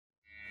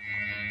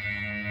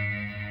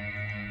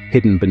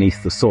Hidden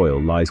beneath the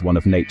soil lies one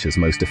of nature's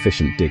most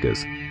efficient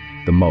diggers,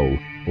 the mole,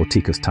 or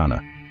Tikus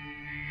Tanah.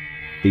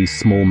 These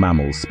small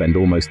mammals spend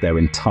almost their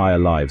entire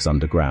lives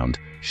underground,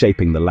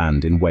 shaping the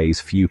land in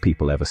ways few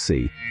people ever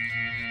see.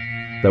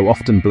 Though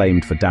often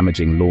blamed for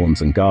damaging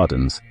lawns and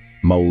gardens,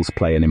 moles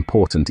play an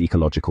important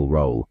ecological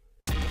role.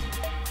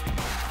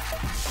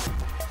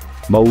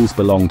 Moles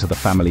belong to the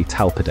family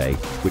Talpidae,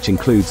 which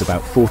includes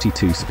about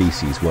 42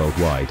 species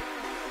worldwide.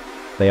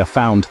 They are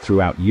found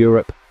throughout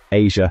Europe,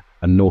 Asia,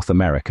 and North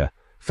America,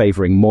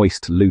 favoring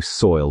moist, loose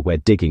soil where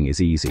digging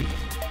is easy.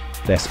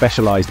 Their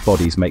specialized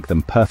bodies make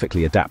them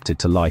perfectly adapted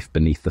to life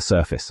beneath the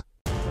surface.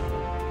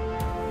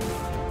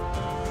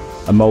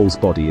 A mole's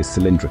body is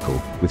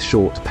cylindrical, with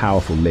short,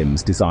 powerful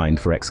limbs designed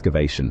for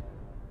excavation.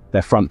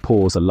 Their front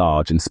paws are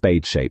large and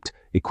spade-shaped,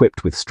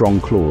 equipped with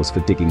strong claws for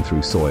digging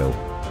through soil.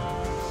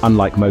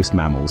 Unlike most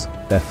mammals,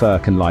 their fur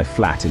can lie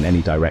flat in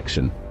any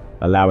direction,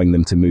 allowing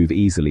them to move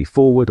easily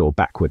forward or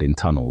backward in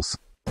tunnels.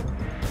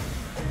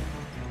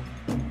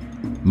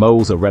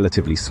 Moles are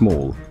relatively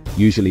small,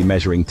 usually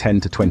measuring 10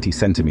 to 20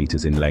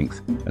 centimeters in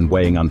length and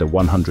weighing under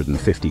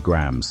 150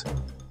 grams.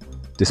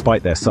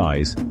 Despite their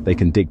size, they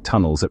can dig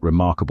tunnels at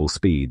remarkable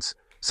speeds,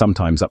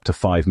 sometimes up to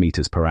 5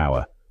 meters per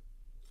hour.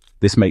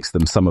 This makes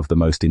them some of the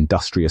most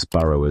industrious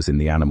burrowers in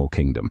the animal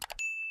kingdom.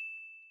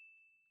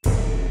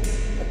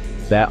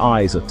 Their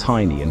eyes are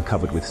tiny and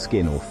covered with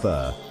skin or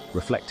fur,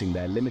 reflecting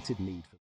their limited need for